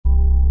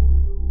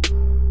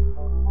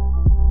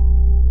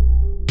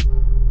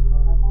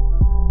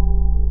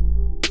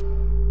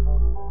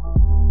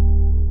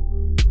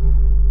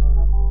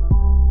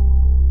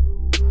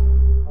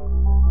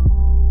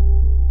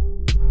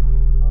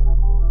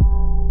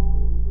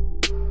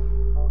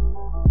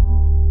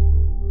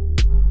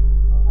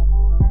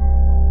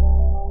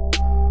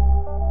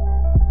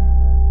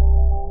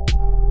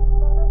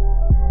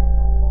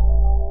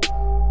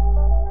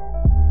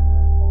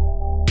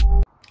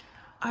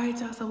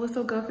What's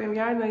up, girl fam?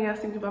 Y'all know y'all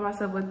see me by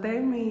myself, but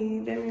that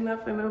mean I'm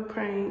finna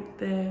prank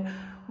that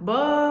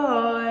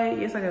boy.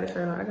 Yes, I got a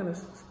shirt on. I got a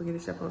spaghetti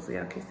strap on so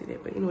y'all can't see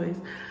that. But anyways,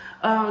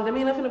 that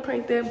mean I'm finna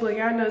prank that boy.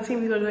 Y'all know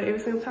Team gonna do it every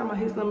single time I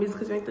hit some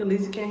because you ain't the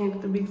least, you can't handle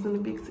the bigs and the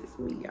bigs. It's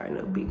me. Y'all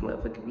know big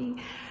motherfucker me.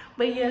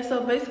 But yeah,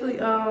 so basically,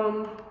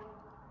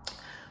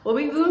 what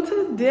we doing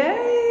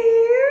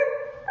today?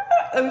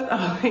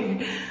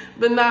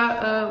 But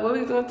now, what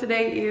we doing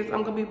today is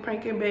I'm gonna be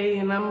pranking Bae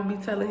and I'm gonna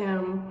be telling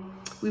him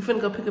we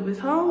finna go pick up his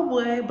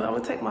homeboy, but I'm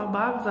gonna take my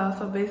bobs off.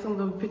 So basically,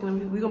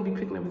 we're gonna be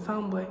picking up his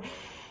homeboy,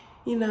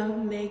 you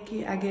know,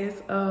 naked, I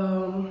guess.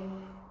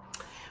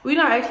 We're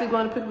not actually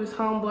going to pick up his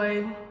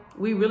homeboy.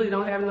 We really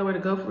don't have nowhere to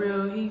go for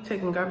real. He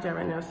taking garbage out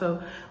right now.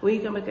 So when he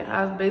come back in the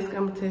house, basically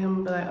I'm gonna tell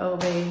him, be like, oh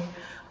babe,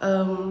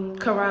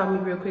 come ride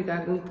with me real quick.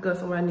 I need to go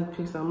somewhere. I need to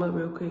pick something up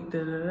real quick.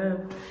 Da, da, da.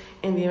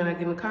 And then when I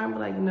get in the car, I'm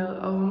like, you know,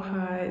 oh, I'm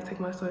hot. Take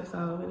my shorts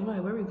off. And he's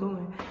like, where we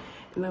going?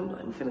 And I'm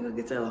like, we finna go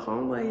get your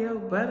homeboy, yo,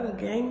 brother,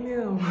 gang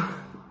them.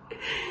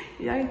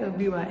 Y'all ain't gonna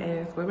beat my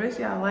ass. But make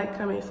sure y'all like,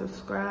 comment,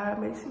 subscribe.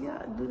 Make sure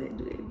y'all do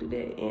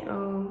that.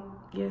 And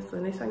yeah, so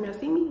next time y'all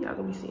see me, y'all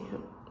gonna be seeing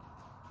him.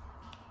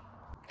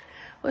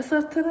 What's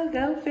up to the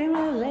Go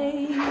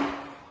family?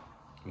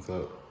 What's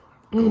up?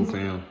 Go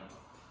fam.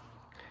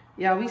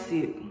 Y'all, we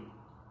sick.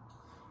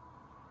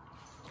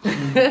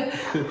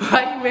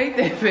 Why you make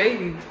that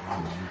face?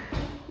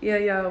 Yeah,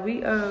 y'all, we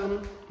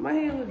my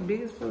hair look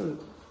big as fuck.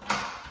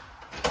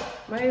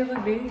 My hair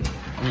look big.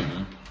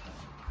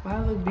 Why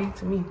it look big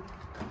to me?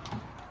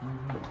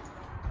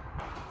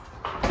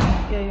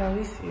 Yeah, y'all,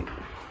 we sick.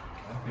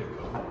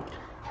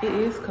 It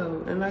is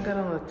cold, and I got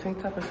on a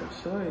tank top and some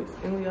shorts,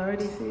 and we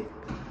already sick.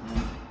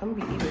 I'm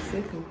gonna be even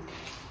sicker.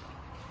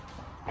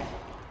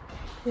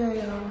 Yeah,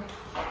 y'all,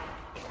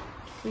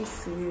 we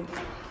sick.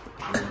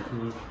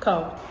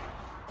 Cold.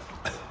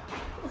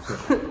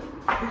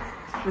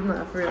 But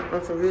not for real,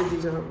 on some real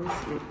D-Jump, we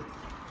sick.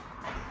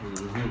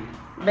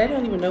 They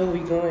don't even know where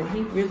we going.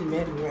 He really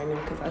mad at me right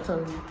now because I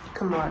told him,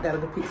 come on, I gotta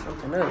go pick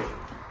something up.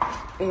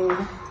 And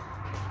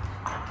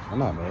I'm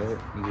not mad.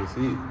 I'm just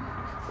sick.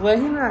 well,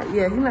 he not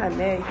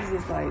mad. He's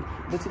just like,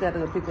 but you gotta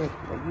go pick up.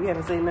 Like, you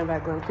haven't said nothing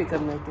about going to pick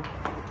up nothing.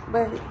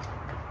 But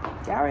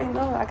y'all already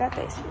know I got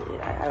that shit.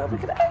 I gotta go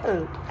pick it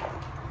up.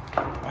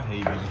 I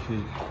hate being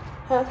sick.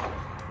 Huh?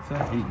 I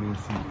hate being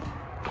sick.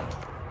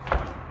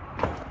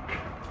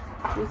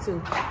 Me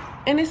too.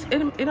 And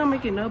it don't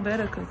make it no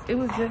better because it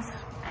was just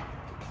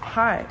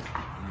hot.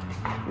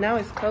 Now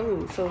it's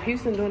cold. So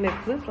Houston doing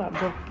that flip-flop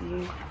jump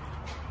again.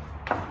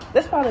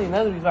 That's probably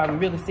another reason I'm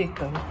really sick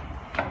though.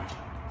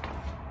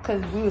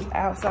 Cause we was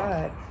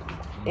outside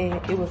and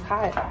it was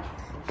hot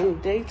in the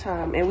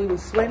daytime and we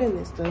was sweating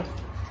and stuff.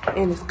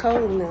 And it's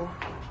cold now.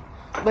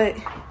 But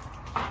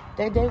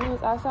that day we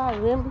was outside,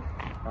 remember?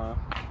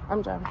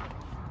 I'm driving.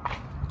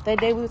 That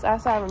day we was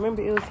outside,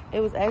 remember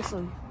it was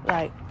actually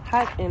like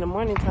hot in the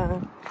morning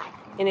time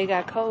and it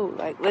got cold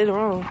like later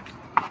on.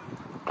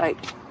 Like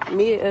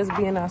me and us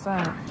being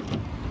outside.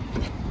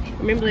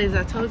 Remember as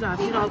I told y'all,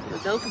 if you don't open the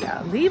door for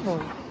y'all, leave them.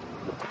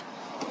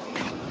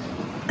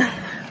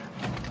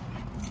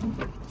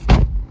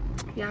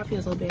 Y'all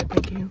feel so bad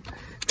pranking him.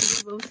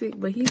 He's both sick,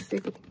 but he's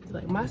sick.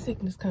 Like my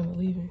sickness kind of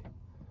leaving.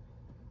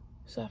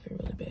 So I feel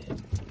really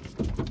bad.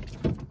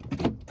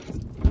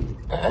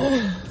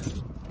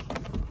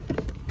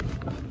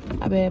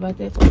 How bad about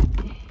that?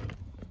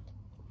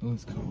 Oh,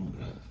 it's cold.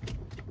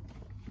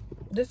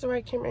 This the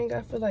right camera angle?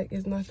 I feel like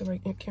it's not the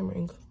right camera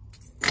angle.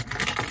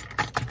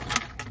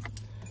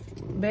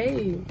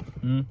 Babe.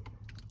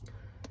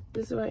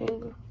 This the right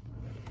angle?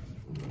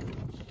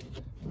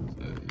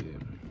 Yeah.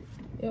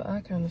 Your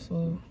eye kind of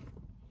slow.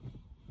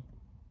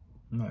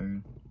 Not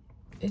really.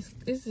 It's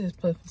just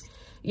puffy.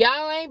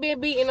 Y'all ain't been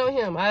beating on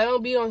him. I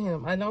don't beat on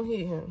him. I don't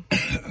hit him.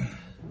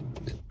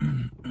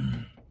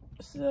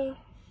 So,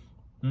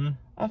 I'm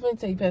finna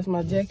take past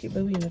my jacket,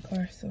 but we in the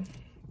car, so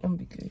I'm gonna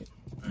be good.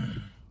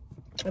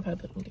 I'll probably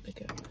put them get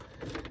back out.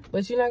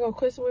 But you're not gonna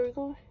question where we're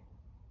going?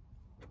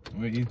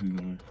 Where is we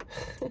going?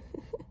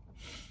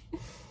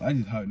 I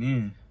just hopped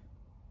in.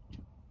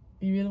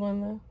 You really wanna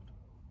know?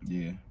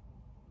 Yeah.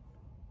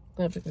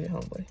 I'm gonna pick up your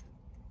homeboy.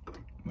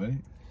 What?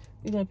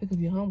 You gonna pick up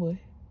your homeboy?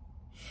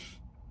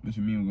 What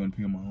you mean we're gonna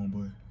pick up my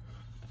homeboy?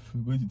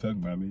 What you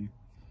talking about, babe?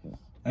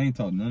 I ain't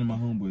talked to none of my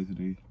homeboys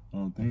today. I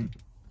don't think.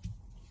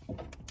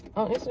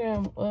 On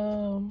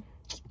Instagram,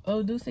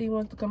 Dude said he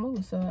wanted to come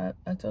over, so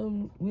I told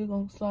him we were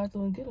gonna slide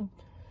through and get him.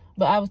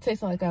 But I was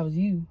texting like I was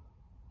you.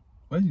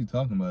 What are you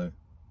talking about?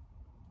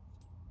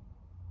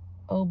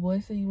 Old boy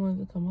said he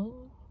wanted to come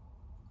over.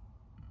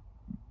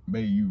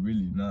 Babe, you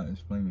really not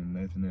explaining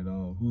nothing at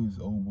all. Who's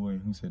old boy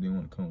and who said they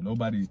want to come?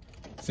 Nobody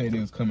said they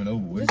was coming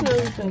over. Just know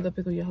you're gonna go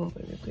pick up your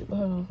homeboy real quick. But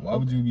hold on. Why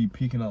would you be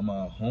picking up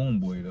my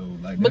homeboy though?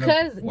 Like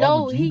because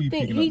no, he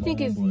think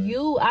it's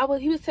you.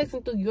 He was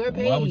texting through your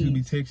page. Why would you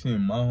be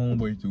texting my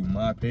homeboy through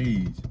my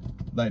page?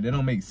 Like that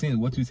don't make sense.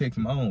 What you texting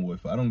my homeboy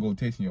for? I don't go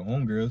texting your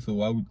homegirl, so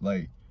why would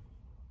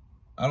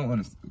I don't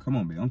understand. Come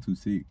on, man. I'm too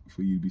sick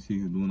for you to be sitting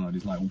here doing all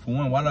this. Like, for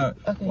one, why'd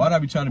I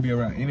be trying to be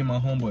around any of my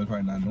homeboys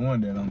right now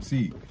knowing that I'm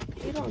sick?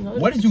 You don't know.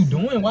 What is you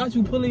doing? Why'd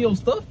you pulling your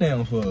stuff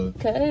down for?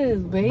 Cause,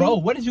 babe. Bro,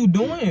 what is you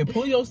doing?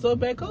 Pull your stuff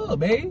back up,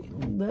 babe.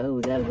 No,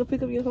 we gotta go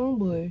pick up your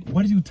homeboy.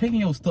 What are you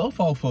taking your stuff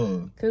off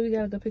for? Cause we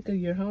gotta go pick up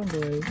your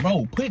homeboy.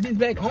 Bro, put this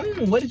back on.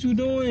 What is you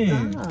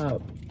doing?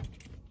 Stop.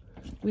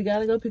 We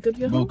gotta go pick up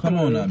your homeboy. Bro, come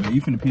on now, man.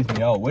 You finna piss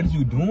me off. What is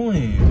you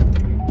doing?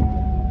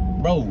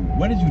 Bro,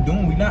 what is you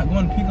doing? We not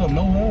going to pick up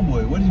no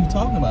homeboy. What are you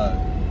talking about?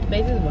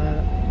 Babe, just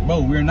vibe.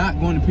 Bro, we're not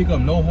going to pick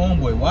up no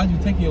homeboy. Why are you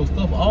taking your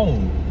stuff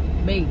off?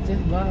 Babe, just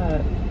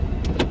vibe.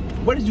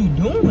 What is you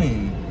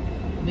doing?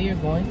 We're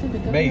going to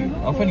pick up Babe, your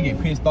homeboy. I'm finna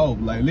get pissed off.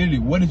 Like, literally,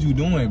 what is you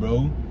doing,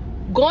 bro?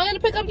 Going to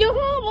pick up your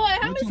homeboy.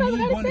 How many times I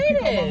gotta say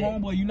that? Pick up my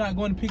homeboy? You're not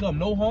going to pick up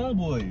no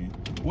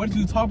homeboy. What did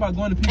you talk about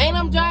going to pick Ain't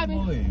up I'm no driving.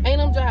 homeboy?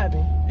 Ain't I'm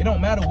driving. It don't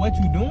matter what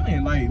you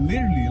doing. Like,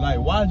 literally, like,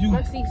 why'd you...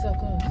 My seat's so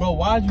close. Bro,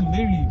 why'd you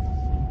literally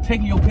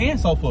taking your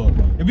pants off of?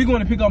 If we going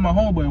to pick up my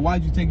homeboy,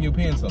 why'd you taking your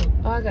pants off?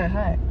 Oh, I got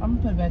hot. I'm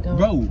gonna put it back on.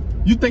 Bro,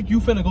 you think you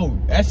finna go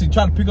actually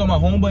try to pick up my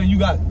homeboy and you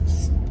got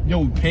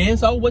your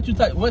pants off? What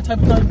type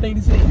of thing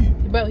to say?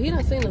 Bro, he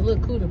done seen a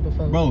little cooter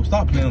before. Bro,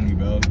 stop playing with me,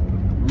 bro.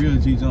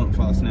 Real G jump if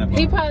I snap out.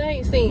 He probably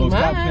ain't seen Bro,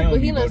 stop mine, playing but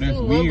with he me, bro. done That's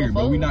seen one weird,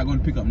 before. bro. We not gonna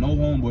pick up no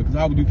homeboy. Cause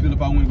how would you feel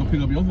if I went to go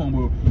pick up your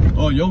homeboy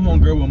or your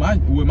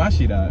homegirl with my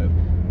shit out?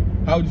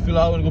 How would you feel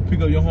if I went to go pick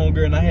up your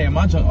homegirl and I had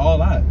my junk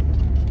all out?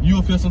 You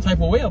would feel some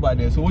type of way about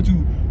that. So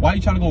why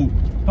you trying to go?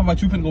 How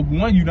about you finna go?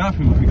 One, you not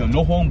finna go pick up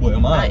no homeboy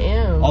of mine. I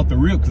am. Off the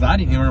rip, cause I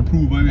didn't even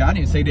approve of it. I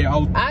didn't say that.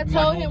 I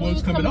told him we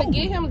was coming to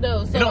get him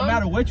though. So it don't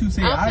matter what you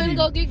say. I'm finna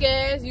go get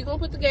gas. You gonna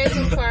put the gas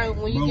in the car.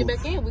 When you get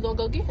back in, we gonna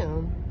go get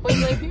him. Point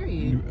blank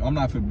period. I'm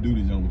not finna do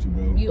this jump with you,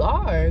 bro. You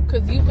are,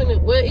 cause you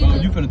finna. Well,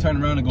 either you finna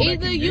turn around and go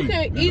either back you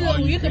can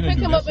you can pick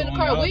him up in the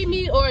car with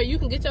me, or you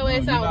can get your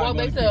ass out and walk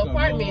back to the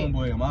apartment.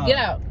 Get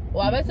out.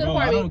 Walk back to the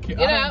apartment. Get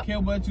out. I don't care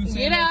what you say.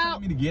 Get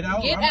out. Get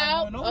out. Get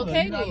out.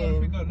 Okay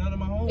then.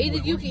 Either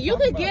you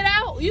can get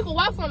out. You can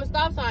walk from the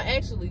stop sign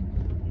actually.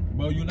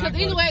 Bro, you're not.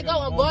 Cause either way it go,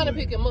 I'm going to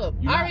pick him up.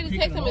 I already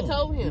texted him and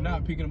told him. You're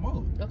not picking him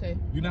up. Okay.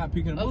 You're not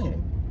picking him up.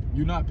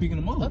 You're not picking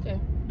him up. Okay.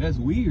 That's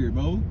weird,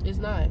 bro. It's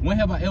not. When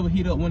have I ever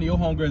hit up one of your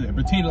homegirls that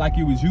pretended like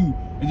it was you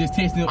and just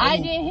texted them? I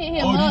didn't hit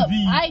him up.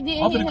 I didn't hit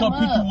him up. I'm finna come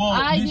pick you up.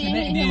 I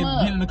didn't hit him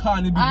up. Get in the car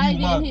and it be I you.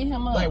 didn't hit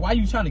him up. Like, why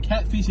you trying to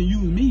catfish and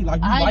use me?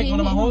 Like, you like one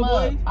of my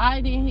homeboys?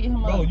 I didn't hit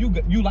him up. Bro,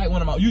 you like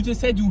one of my. You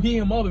just said you hit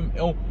him up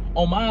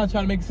on mine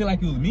trying to make it seem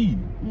like it was me.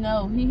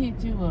 No, he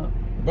hit you up.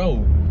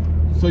 Bro,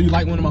 so you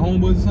like one of my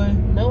homeboys or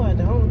something? No, I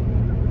don't.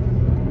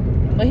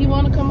 But he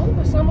want to come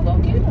over, so I'm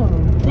going to go get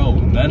him. Bro,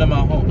 none of my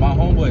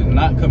homeboys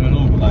not coming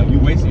over. Like, you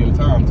wasting your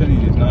time. I'm telling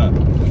you this now.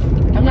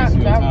 I'm not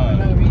driving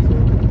for no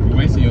reason. You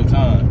wasting your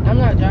time. I'm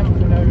not driving for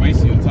no reason.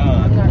 Wasting your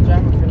time. I'm not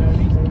driving for no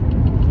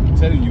reason. I'm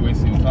telling you,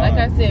 wasting your time.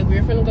 Like I said,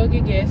 we're finna go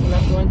get gas and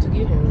I'm going to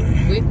get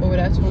him. With or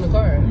without you in the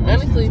car.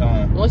 Honestly,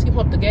 once you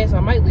pump the gas,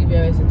 I might leave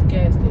your ass at the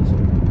gas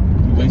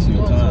station. You wasting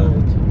your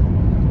time.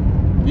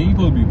 You ain't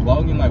supposed to be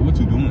vlogging, like, what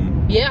you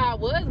doing? Yeah, I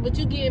was, but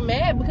you getting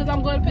mad because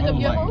I'm going to pick up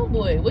your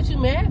homeboy. What you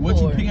mad for? What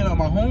you picking up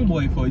my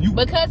homeboy for? You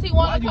because he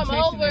want to come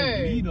over.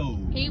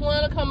 He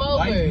want to come over.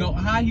 Why, no,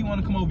 how he want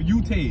to come over?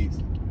 You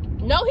text.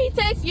 No, he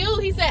text you.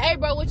 He said, "Hey,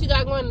 bro, what you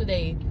got going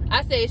today?"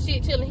 I said,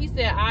 "Shit, chilling." He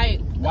said,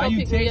 Why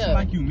you texting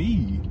like you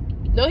me?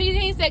 No, he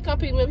didn't say come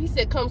pick me up. He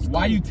said come school.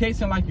 Why you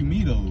texting like you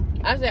me though?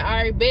 I said, "All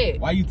right, bet."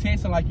 Why you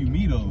texting like you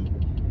me though?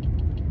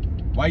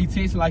 Why you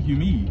texting like you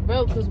me?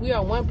 Bro, because we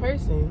are one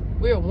person.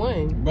 We're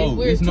one. Bro,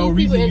 there's no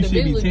reason you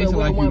should be texting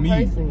like you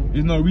me.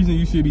 There's no reason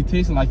you should be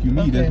texting like you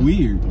me. Okay. That's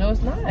weird. No,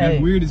 it's not. That's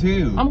weird as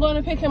hell. I'm going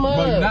to pick him up.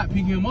 Bro, you're not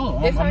picking him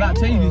up. I'm not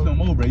telling you this no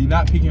more, bro. You're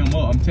not picking him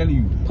up. I'm telling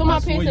you. Put my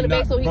pants in the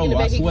back so he can get in the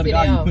back. I swear to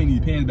God, you putting these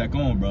pants back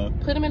on, bro.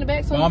 Put him in the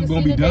back so he can I'm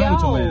gonna be done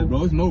with your ass,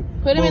 bro. It's no.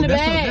 Put him in the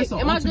back. That's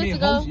Am I good to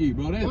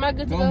go? Am I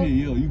good to go? Go ahead,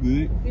 yo. You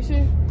good? You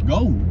sure?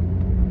 Go.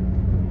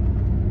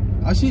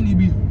 I shouldn't even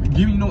be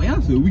giving you no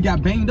answer. We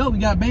got banged up.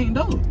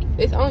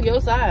 It's on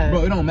your side.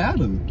 Bro, it don't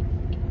matter.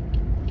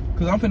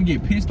 Cause I'm finna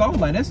get pissed off.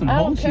 Like, that's some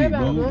whole shit,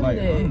 bro. Like,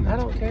 I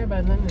don't care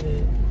about none of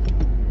that.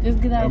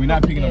 Just get out. We're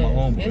not picking up my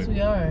homeboy. Yes, we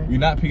are. You're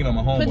not picking up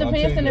my homeboy. Put the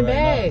pants in the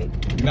bag.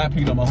 You're not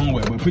picking up my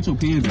homeboy, but put your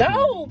pants back on.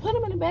 No, put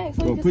them in the bag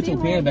so you can put your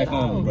pants back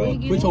on, bro.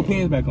 Put your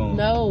pants back on.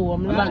 No,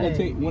 I'm not. I'm not gonna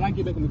take, when I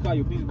get back in the car,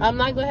 your pants back on. I'm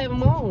not gonna have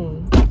them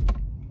on.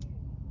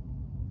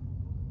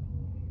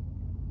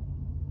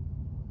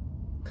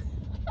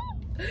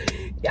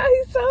 Y'all,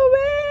 he's so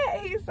mad.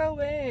 He's so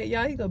mad.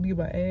 Y'all, he gonna beat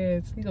my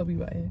ass. He gonna beat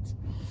my ass.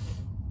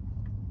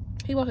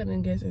 He walking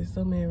in the gas station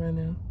so mad right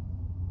now.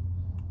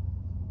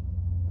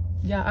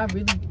 Y'all, I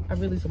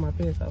really took my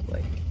pants off.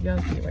 Like,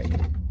 y'all see it right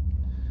here.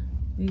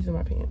 These are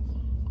my pants.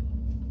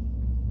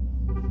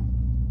 These are my pants.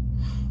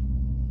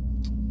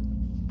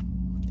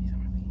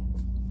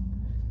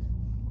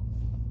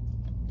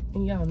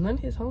 And y'all, none of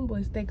his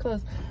homeboys stay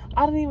close.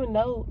 I don't even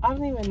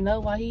know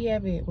why he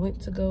haven't went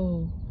to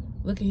go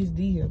look at his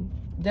DM.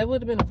 That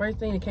would have been the first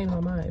thing that came to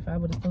my mind if I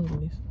would have told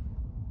him this.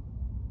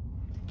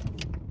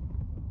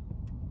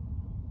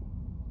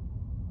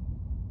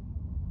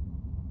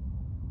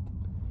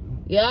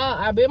 Yeah,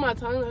 I bit my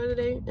tongue the other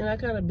day, and I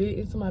kind of bit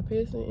into my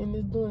piercing, and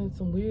it's doing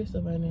some weird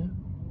stuff right now.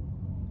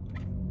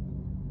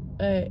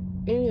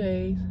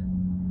 Anyways,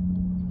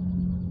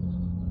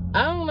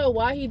 I don't know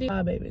why he did.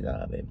 Nah, baby.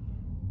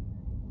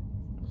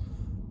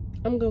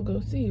 I'm gonna go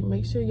see.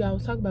 Make sure y'all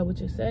was talking about what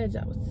you said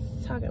y'all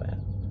was talking about.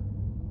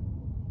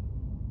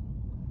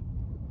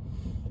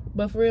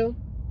 But for real,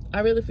 I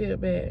really feel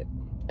bad,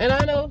 and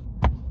I know.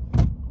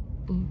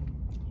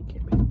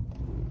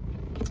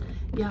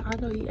 Yeah, I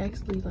know he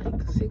actually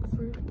like sick for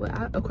real.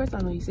 Well, of course I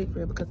know he's sick for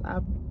real because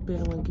I've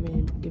been the one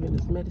giving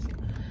this medicine.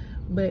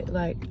 But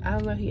like, I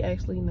know he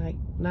actually like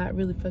not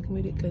really fucking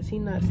with it because he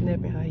not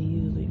snapping how he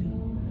usually do.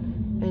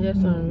 And that's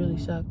what I'm really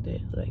shocked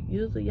at. Like,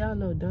 usually y'all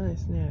know Don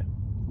snap,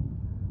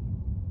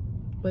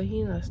 but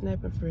he not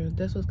snapping for real.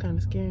 That's what's kind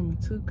of scaring me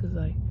too, cause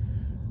like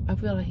I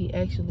feel like he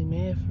actually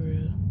mad for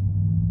real,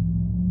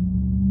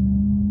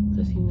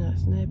 cause he not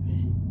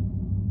snapping.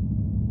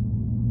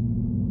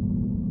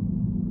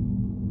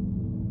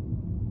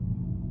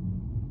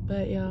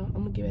 But y'all,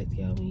 I'm gonna get back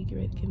to y'all when he get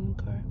ready to get in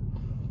the car.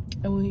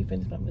 And when he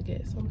finishes my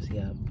baguette. So I'm gonna see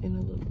y'all in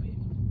a little bit.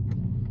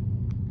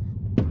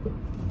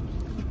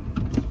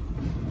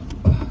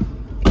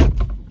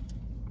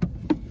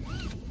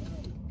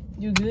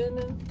 You good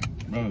now?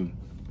 Bro,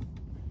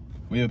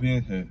 where your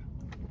pants at?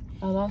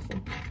 I lost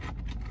them.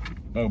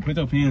 Bro, put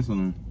your pants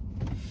on.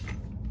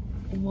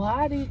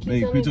 Why do you keep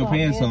Babe, telling put me your my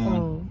pants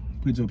on.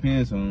 Put your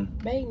pants on.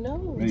 Babe, no.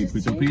 Babe,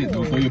 put your pants.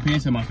 Don't throw your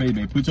pants in my face,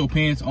 babe. Put your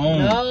pants on.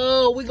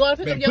 No, we gonna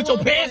pick up your Put your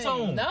homeboy. pants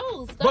on.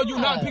 No, stop. Bro, you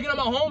not picking up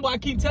my homeboy. I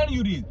keep telling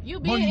you this.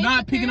 You bro, being you not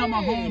insecure. picking up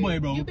my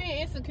homeboy, bro. You being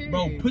insecure.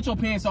 Bro, put your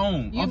pants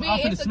on. I'm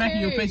finna smack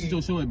in your face with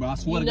your shorts, bro. I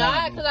swear to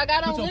God. Not, cause I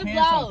got on lip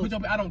gloss.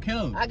 I don't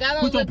care. I got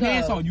on Put your lip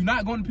pants gloss. on. You're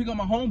not going to pick up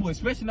my homeboy,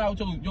 especially now with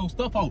your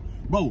stuff out.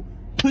 Bro,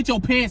 put your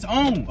pants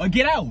on or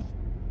get out.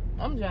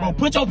 I'm driving. Bro,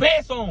 put your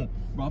pants on.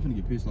 Bro, I'm finna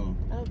get pissed off.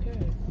 I don't care.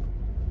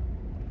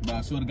 Bro,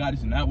 I swear to God,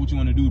 this is not what you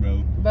want to do,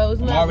 bro. Bro,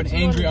 it's I'm not already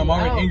angry. I'm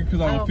already angry because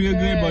I don't feel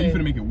care. good, bro. You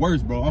finna make it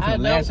worse, bro. I'm finna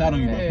lash out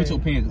on you, bro. Put your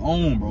pants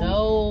on, bro.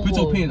 No. Put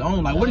your pants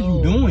on. Like, what are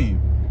you doing?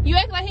 You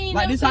act like he ain't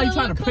like this how you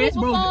trying to press,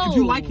 bro? If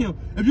you like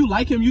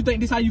him, you think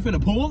this how you finna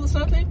pull or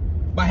something?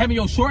 By having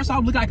your shorts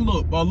out, look like a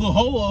little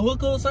hole or a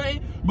hooker or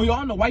something? But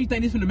y'all know why you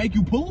think this finna make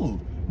you pull.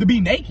 To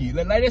be naked.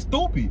 Like that's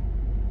stupid.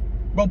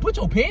 Bro, put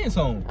your pants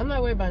on. I'm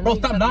not worried about bro,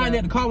 stop nodding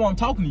at the car while I'm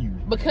talking to you.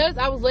 Because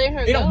I was letting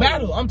her go. It don't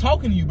matter. I'm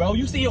talking to you, bro.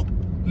 You see it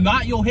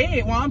nod your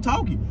head while I'm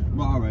talking.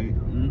 Bro, all right.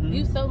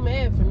 You so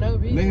mad for no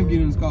reason. Let him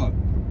get in his car.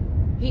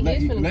 Let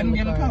him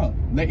get in the car.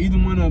 Let either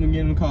one of them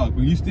get in the car.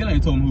 But you still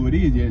ain't told him who it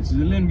is yet. So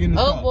just let him get in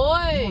the car. Oh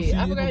boy.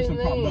 I forgot his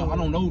name. Bro, I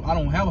don't know. I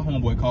don't have a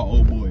homeboy called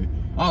Old Boy.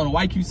 I don't know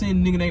why you keep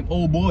saying the nigga named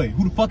Old Boy.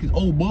 Who the fuck is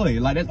Old Boy?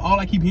 Like, that's all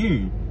I keep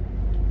hearing.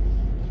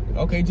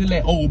 Okay, just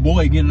let Old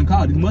Boy get in the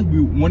car. This must be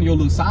one of your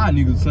little side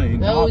niggas saying.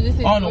 No, this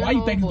is I don't know why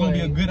you think it's gonna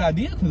be a good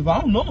idea. Because if I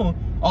don't know him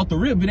off the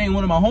rip, if it ain't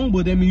one of my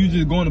homeboys, that means you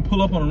just going to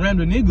pull up on a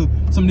random nigga,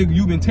 some nigga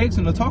you been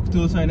texting or talking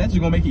to or something. That's just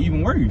gonna make it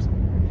even worse.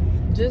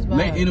 Just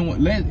vibe.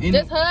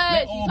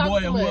 Let Old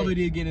Boy or whoever it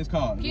is get in his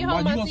car. Why you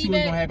gonna see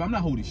what's gonna happen? I'm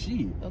not holding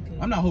shit. Okay.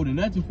 I'm not holding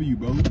nothing for you,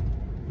 bro. I'm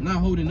not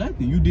holding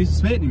nothing. You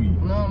disrespecting me.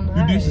 No, I'm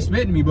not. You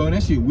disrespecting me, bro.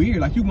 That shit weird.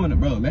 Like you gonna,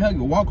 bro. Let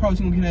her walk across.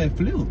 She gonna get that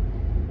flip.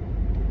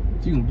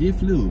 She gonna get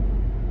flipped.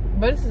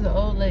 But this is an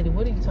old lady.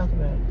 What are you talking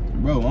about?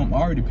 Bro, I'm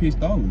already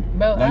pissed off.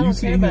 Bro, like, I don't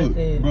care about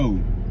that. Bro,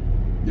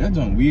 that's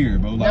just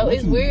weird, bro. Like, no,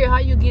 it's weird how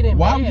you get in.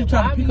 Why would you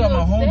try to pick up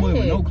my homeboy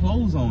with no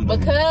clothes on? Though?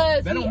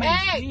 Because that don't make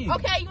sense.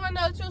 Okay, you wanna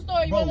know the true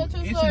story? You wanna know the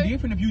true story? It's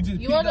different if you just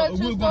pick up.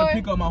 We're gonna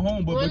pick up my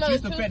homeboy, but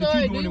just the fact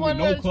that you doing it with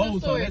no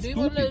clothes on, that's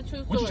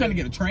stupid. What you trying to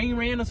get a train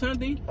ran or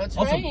something? A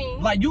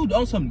train? Like you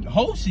on some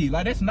whole shit.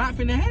 Like that's not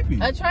finna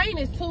happen. A train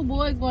is two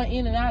boys going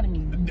in and out of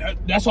me.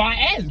 That's why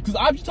I asked, because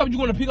I just told you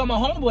gonna pick up my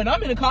homeboy and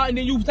I'm in the car and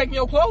then you taking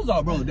your clothes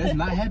off, bro. That's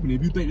not happening.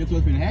 If you think that's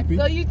what's finna happen,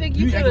 so you think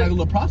you act like a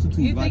little prostitute?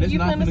 You like, think you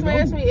finna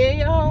smash me and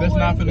your homeboy? That's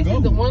not finna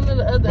go. The one or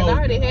the other. Bro, I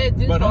already had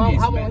this, so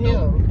I want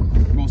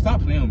him. Bro,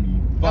 stop playing with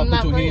me. I'm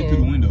not put your playing. head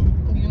through the window.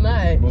 You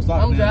not. Bro,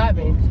 stop I'm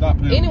driving. Bro. Stop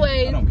playing.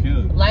 Anyways, I don't care.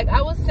 Like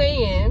I was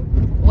saying,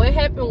 what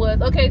happened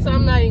was, okay, so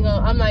I'm not even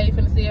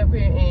finna sit up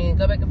here and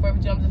go back and forth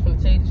with you. I'm just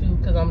finna tell you the truth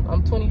because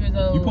I'm 20 years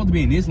old. You supposed to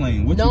be in this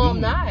lane. What you doing?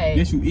 I'm not.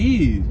 Yes, you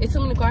is. It's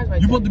too many cars right there.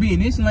 You supposed to be in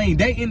this lane.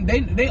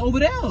 They over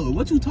there.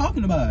 What you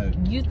talking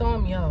about? You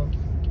throwing me off.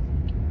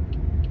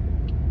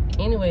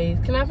 Anyways,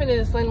 can I finish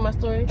explaining my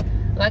story?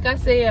 Like I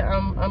said,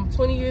 I'm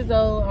 20 years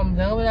old. I'm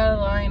done with all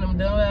the lying. I'm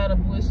done with all the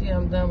bullshit.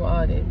 I'm done with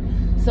all that.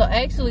 So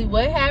actually,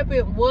 what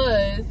happened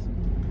was,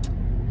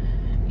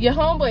 your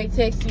homeboy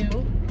text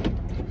you.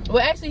 Well,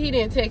 actually, he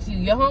didn't text you.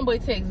 Your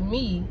homeboy texted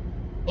me,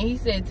 and he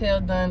said, "Tell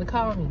Don to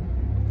call me."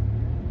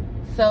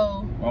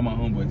 So, why my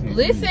homeboy text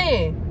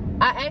listen,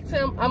 I asked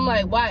him. I'm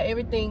like, "Why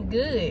everything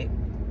good?"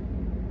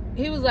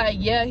 He was like,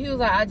 yeah. He was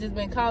like, I just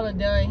been calling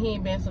Don. He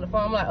ain't been answering the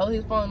phone. I'm like, oh,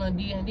 his phone on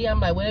D&D. I'm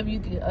like, whatever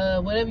you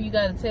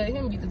gotta tell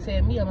him, you can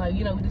tell me. I'm like,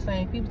 you know, we the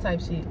same people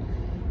type shit.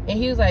 And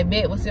he was like,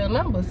 bet, what's your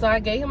number? So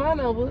I gave him my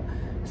number.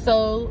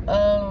 So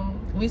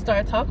we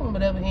started talking or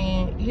whatever,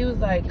 and he was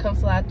like, come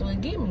slide through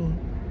and get me.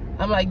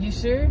 I'm like, you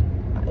sure?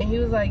 And he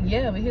was like,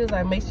 yeah, but he was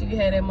like, make sure you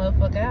had that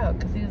motherfucker out.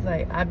 Cause he was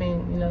like, I've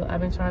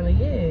been trying to,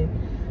 yeah.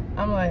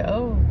 I'm like,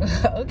 oh,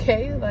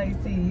 okay.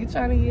 Like, see, you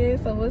trying to, yeah,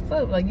 so what's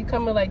up? Like, you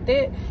coming like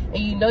that, and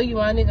you know you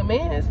my nigga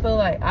man. So,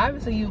 like,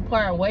 obviously you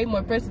applying way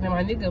more pressure than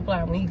my nigga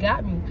applied when he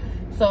got me.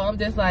 So, I'm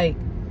just like.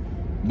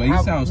 But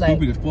you sound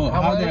stupid as fuck.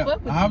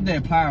 How's that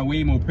applying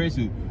way more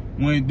pressure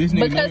when this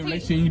nigga know your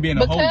relationship and you being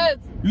a hoe?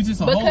 You just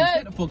a hoe.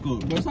 Shut the fuck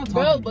up, bro. Stop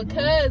talking to me,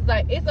 because,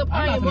 like, it's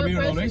applying more pressure. I'm not gonna be in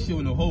a relationship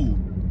with no hoe.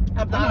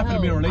 I'm not gonna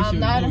be in a relationship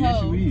with no hoe.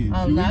 Yes, you is.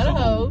 I'm not a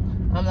hoe.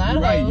 I'm not a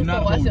hoe. You're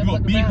not a hoe. You're a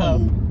big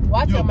hoe.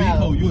 Watch your mouth. You're a big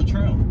hoe. You're a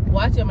tramp.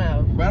 Watch your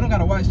mouth. But I don't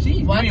gotta watch shit.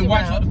 You ain't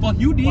watch what the fuck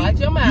you did. Watch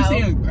your mouth. You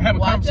saying have a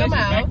conversation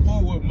back and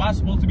forth with my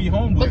supposed to be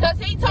homeboy. Because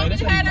he told me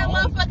to have that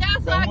motherfucker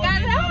out, so I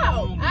got it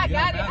out. I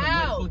got it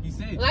out.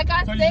 Like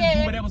I said. So you just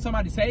do whatever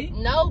somebody say?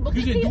 No,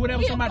 because you just do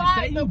whatever somebody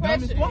say. You dumb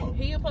as fuck.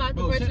 He applied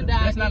the pressure.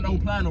 That's not no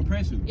applying no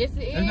pressure. Yes,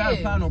 it is. That's not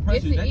applying no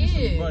pressure. Yes, it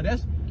is. Bro,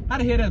 that's how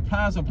the hell that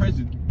applying some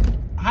pressure.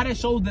 How that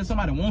shows that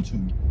somebody wants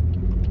you.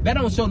 That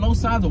don't show no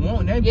signs of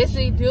wanting that. Yes,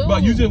 they do.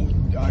 But you just,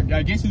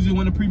 I guess you just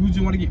want to people who just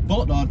want to get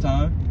fucked all the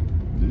time.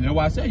 That's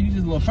why I say you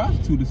just a little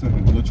prostitute or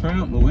something, a little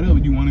tramp or whatever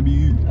you want to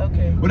be.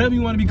 Okay. Whatever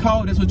you want to be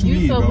called, that's what you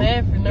need, so bro.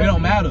 Mad for no it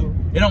don't matter.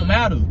 reason. It don't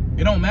matter.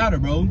 It don't matter,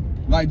 bro.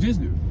 Like just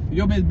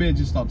your best bet,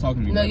 just stop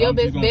talking to me. No, your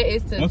best bet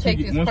is to take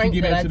this prank. Once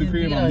you get back to the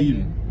crib, I'm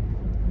leaving.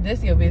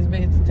 That's your best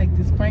bet, to take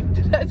this prank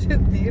that I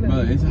just did.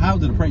 But it's how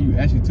did the prank you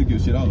actually took your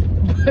shit off?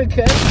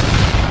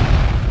 Because.